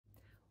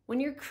When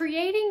you're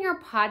creating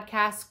your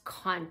podcast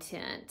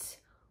content,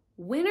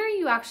 when are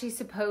you actually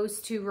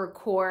supposed to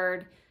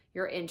record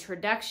your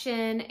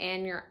introduction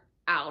and your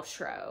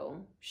outro?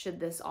 Should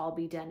this all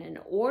be done in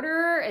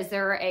order? Is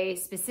there a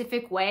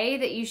specific way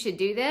that you should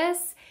do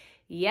this?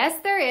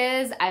 Yes, there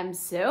is. I'm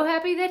so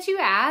happy that you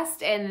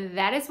asked, and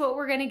that is what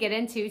we're going to get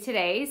into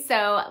today.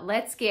 So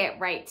let's get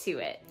right to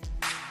it.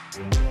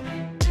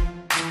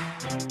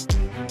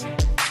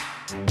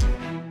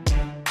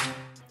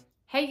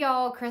 Hey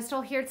y'all,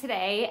 Crystal here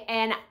today,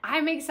 and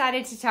I'm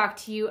excited to talk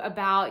to you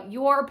about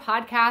your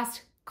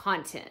podcast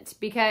content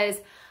because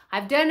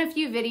I've done a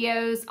few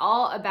videos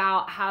all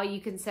about how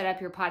you can set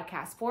up your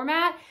podcast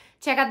format.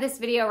 Check out this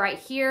video right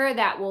here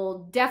that will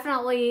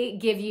definitely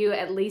give you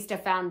at least a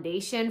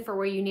foundation for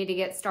where you need to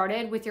get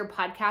started with your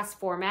podcast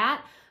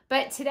format.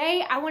 But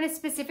today I want to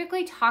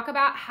specifically talk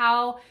about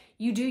how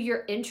you do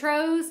your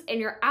intros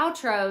and your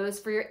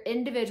outros for your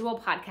individual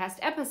podcast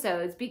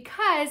episodes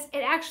because it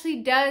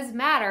actually does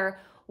matter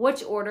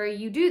which order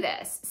you do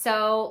this.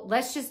 So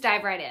let's just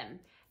dive right in.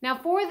 Now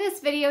for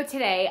this video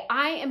today,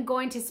 I am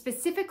going to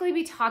specifically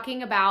be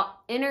talking about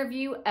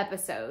interview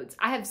episodes.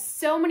 I have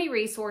so many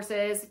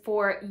resources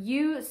for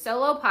you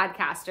solo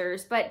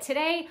podcasters, but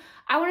today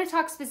I want to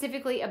talk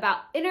specifically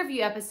about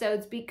interview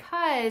episodes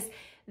because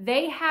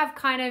they have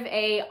kind of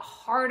a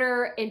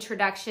harder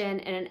introduction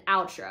and an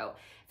outro.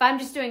 If I'm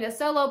just doing a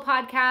solo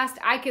podcast,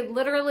 I could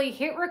literally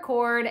hit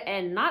record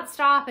and not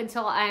stop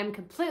until I'm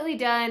completely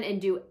done and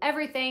do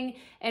everything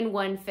in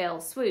one fell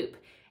swoop.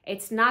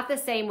 It's not the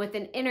same with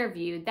an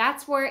interview.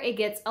 That's where it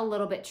gets a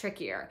little bit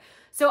trickier.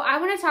 So I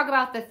want to talk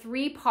about the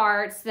three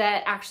parts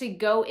that actually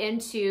go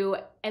into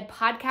a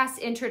podcast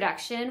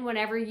introduction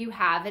whenever you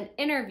have an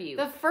interview.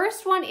 The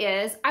first one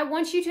is I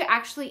want you to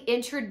actually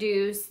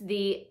introduce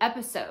the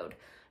episode.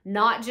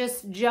 Not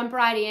just jump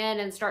right in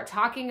and start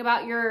talking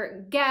about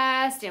your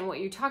guest and what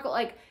you talk about,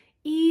 like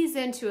ease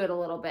into it a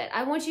little bit.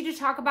 I want you to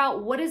talk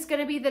about what is going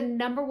to be the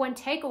number one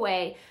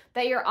takeaway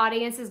that your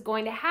audience is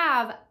going to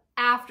have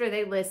after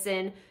they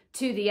listen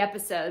to the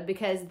episode,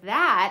 because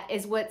that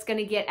is what's going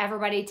to get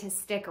everybody to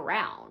stick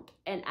around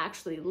and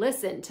actually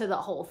listen to the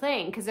whole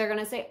thing, because they're going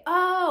to say,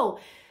 oh,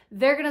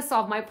 they're going to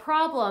solve my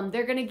problem.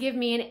 They're going to give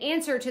me an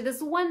answer to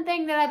this one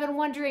thing that I've been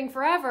wondering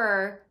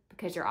forever.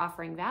 Because you're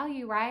offering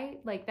value,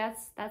 right? Like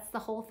that's the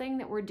whole thing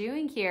that we're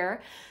doing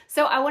here.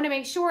 So I want to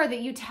make sure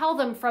that you tell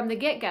them from the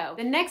get-go.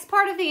 The next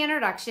part of the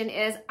introduction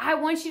is I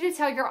want you to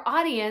tell your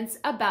audience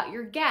about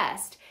your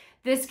guest.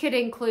 This could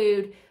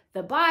include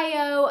the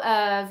bio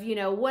of,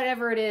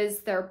 whatever it is,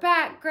 their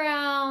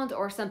background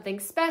or something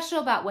special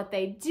about what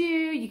they do.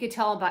 You could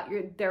tell about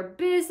their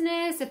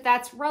business if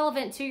that's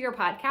relevant to your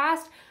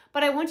podcast.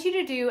 But I want you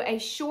to do a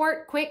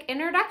short, quick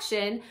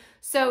introduction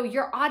so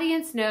your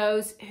audience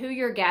knows who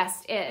your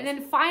guest is. And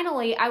then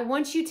finally, I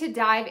want you to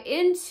dive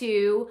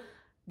into,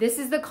 this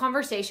is the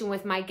conversation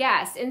with my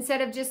guest, instead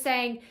of just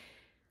saying,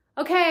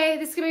 okay,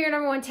 this is gonna be your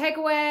number one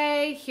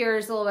takeaway.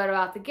 Here's a little bit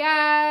about the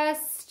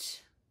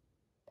guest.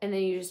 And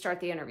then you just start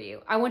the interview.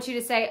 I want you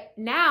to say,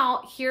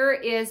 now here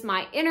is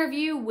my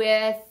interview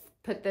with,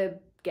 put the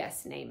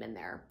guest name in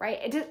there,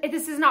 right?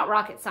 This is not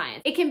rocket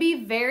science. It can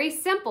be very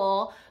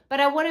simple, but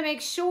I want to make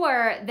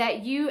sure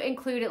that you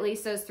include at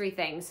least those three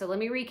things. So let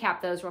me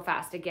recap those real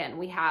fast. Again,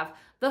 we have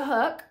the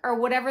hook, or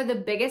whatever the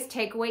biggest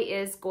takeaway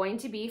is going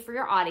to be for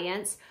your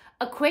audience,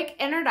 a quick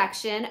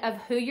introduction of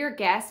who your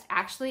guest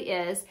actually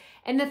is.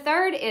 And the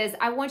third is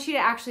I want you to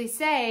actually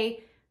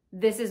say,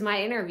 this is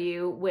my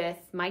interview with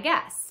my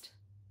guest.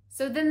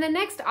 So then the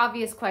next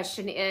obvious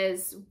question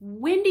is,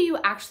 when do you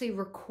actually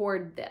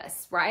record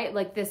this, right?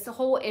 Like this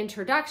whole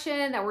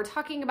introduction that we're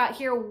talking about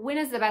here, when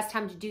is the best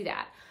time to do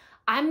that?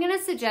 I'm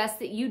gonna suggest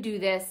that you do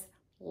this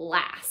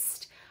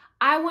last.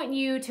 I want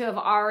you to have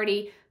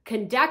already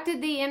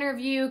conducted the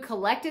interview,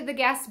 collected the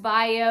guest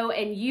bio,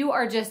 and you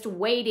are just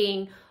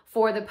waiting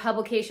for the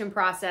publication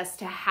process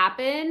to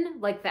happen,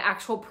 like the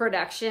actual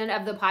production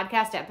of the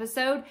podcast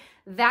episode.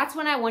 That's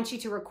when I want you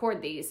to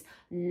record these,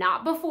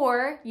 not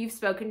before you've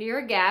spoken to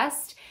your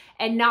guest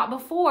and not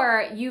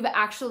before you've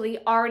actually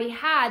already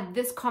had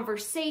this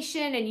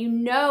conversation and you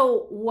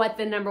know what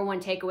the number one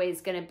takeaway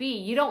is going to be.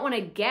 You don't want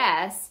to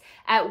guess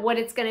at what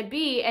it's going to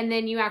be and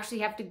then you actually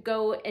have to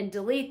go and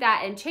delete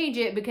that and change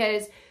it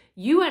because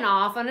you went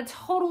off on a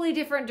totally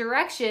different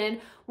direction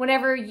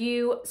whenever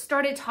you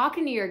started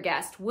talking to your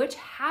guest, which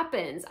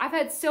happens. I've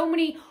had so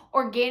many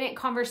organic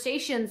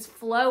conversations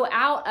flow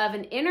out of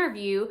an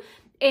interview,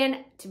 and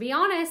to be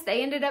honest,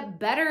 they ended up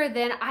better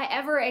than I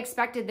ever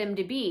expected them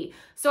to be.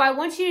 So I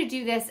want you to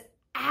do this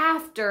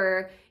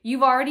after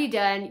you've already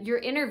done your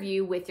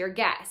interview with your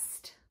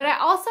guest. But I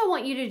also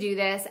want you to do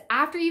this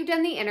after you've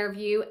done the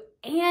interview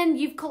and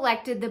you've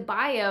collected the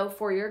bio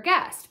for your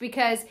guest,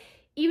 because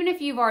even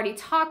if you've already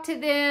talked to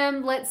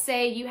them, let's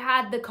say you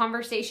had the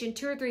conversation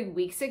 2 or 3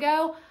 weeks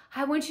ago,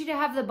 I want you to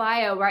have the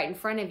bio right in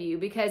front of you,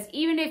 because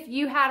even if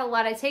you had a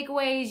lot of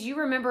takeaways, you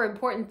remember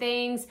important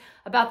things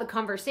about the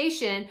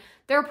conversation,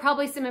 there are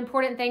probably some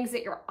important things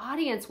that your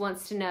audience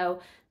wants to know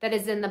that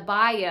is in the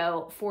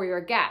bio for your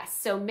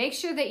guests. So make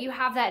sure that you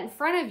have that in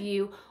front of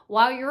you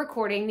while you're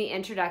recording the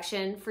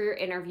introduction for your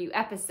interview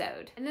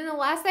episode. And then the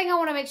last thing I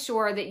want to make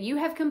sure that you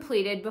have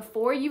completed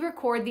before you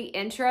record the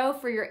intro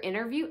for your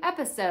interview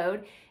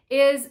episode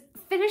is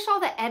finish all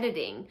the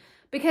editing.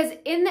 Because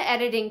in the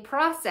editing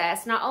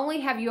process, not only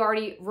have you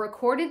already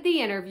recorded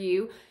the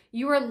interview,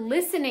 you are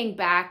listening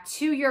back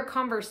to your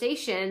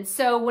conversation.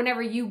 So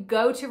whenever you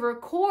go to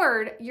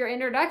record your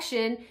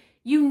introduction,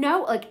 you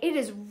know, like it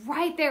is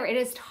right there. It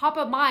is top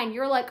of mind.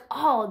 You're like,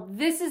 oh,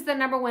 this is the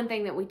number one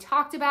thing that we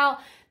talked about.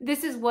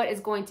 This is what is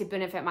going to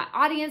benefit my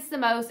audience the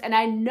most. And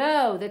I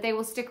know that they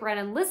will stick around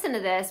and listen to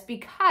this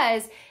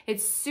because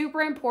it's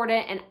super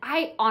important. And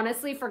I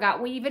honestly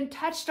forgot we even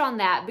touched on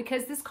that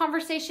because this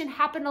conversation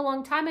happened a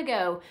long time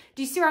ago.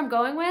 Do you see where I'm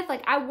going with?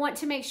 Like, I want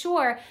to make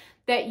sure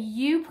that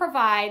you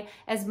provide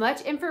as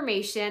much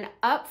information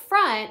up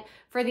front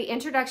for the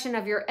introduction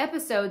of your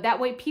episode. That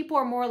way people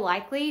are more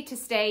likely to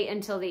stay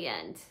until the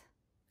end.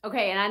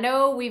 Okay, and I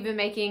know we've been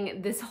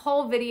making this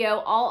whole video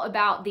all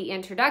about the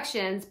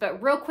introductions,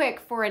 but real quick,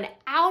 for an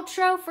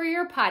outro for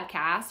your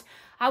podcast,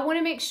 I want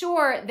to make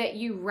sure that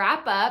you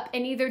wrap up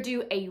and either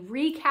do a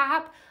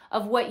recap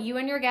of what you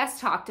and your guest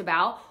talked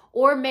about,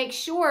 or make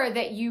sure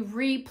that you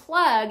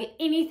replug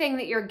anything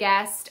that your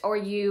guest or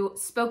you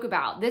spoke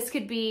about. This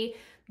could be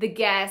the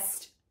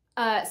guest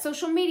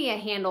social media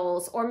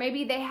handles, or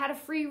maybe they had a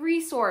free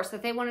resource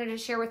that they wanted to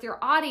share with your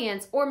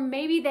audience, or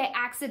maybe they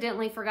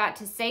accidentally forgot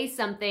to say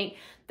something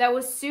that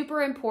was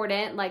super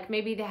important, like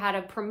maybe they had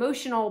a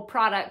promotional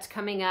product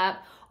coming up,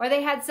 or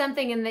they had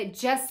something and that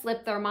just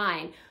slipped their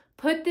mind.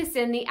 Put this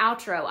in the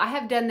outro. I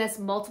have done this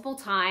multiple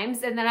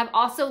times, and then I've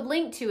also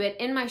linked to it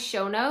in my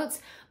show notes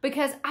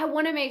because I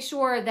want to make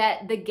sure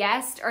that the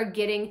guests are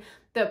getting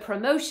the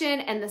promotion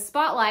and the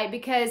spotlight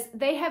because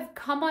they have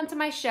come onto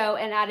my show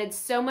and added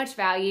so much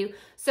value.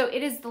 So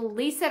it is the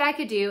least that I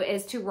could do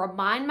is to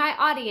remind my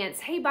audience,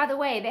 hey, by the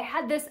way, they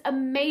had this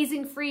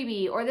amazing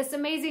freebie or this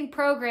amazing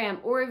program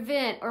or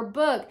event or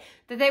book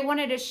that they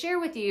wanted to share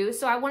with you.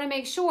 So I want to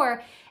make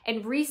sure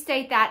and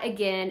restate that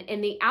again in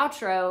the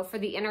outro for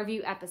the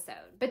interview episode.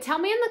 But tell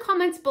me in the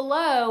comments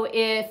below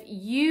if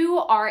you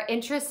are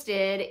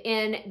interested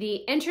in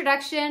the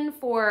introduction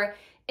for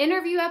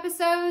interview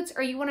episodes,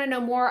 or you want to know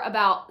more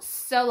about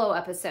solo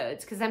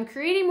episodes, because I'm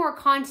creating more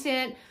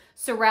content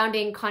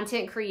surrounding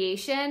content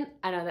creation.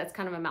 I know that's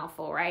kind of a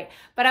mouthful, right?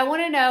 But I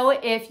want to know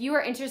if you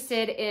are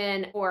interested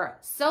in for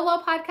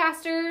solo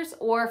podcasters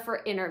or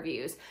for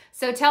interviews.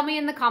 So tell me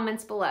in the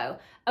comments below.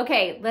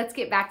 Okay, let's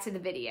get back to the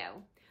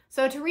video.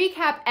 So to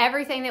recap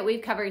everything that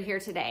we've covered here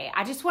today,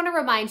 I just want to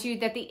remind you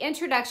that the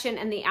introduction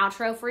and the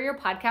outro for your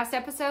podcast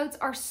episodes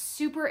are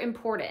super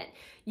important.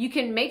 You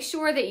can make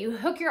sure that you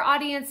hook your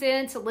audience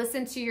in to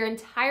listen to your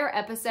entire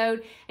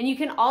episode, and you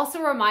can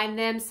also remind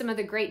them some of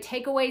the great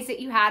takeaways that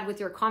you had with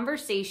your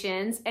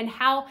conversations and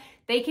how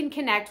they can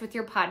connect with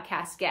your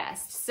podcast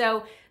guests.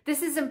 So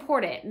this is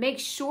important. Make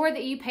sure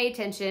that you pay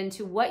attention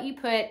to what you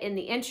put in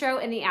the intro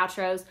and the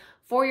outros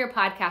for your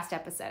podcast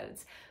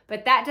episodes.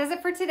 But that does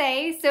it for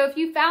today. So if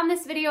you found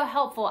this video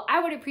helpful,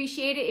 I would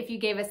appreciate it if you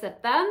gave us a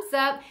thumbs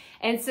up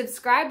and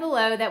subscribe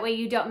below. That way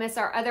you don't miss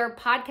our other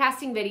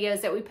podcasting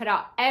videos that we put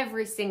out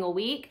every single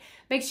week.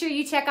 Make sure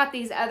you check out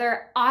these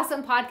other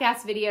awesome podcast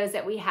videos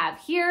that we have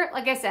here.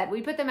 Like I said,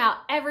 we put them out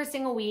every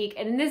single week,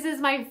 and this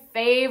is my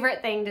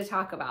favorite thing to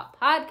talk about: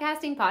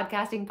 podcasting,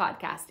 podcasting,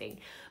 podcasting.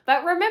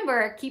 But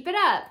remember, keep it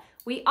up.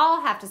 We all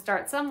have to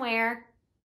start somewhere.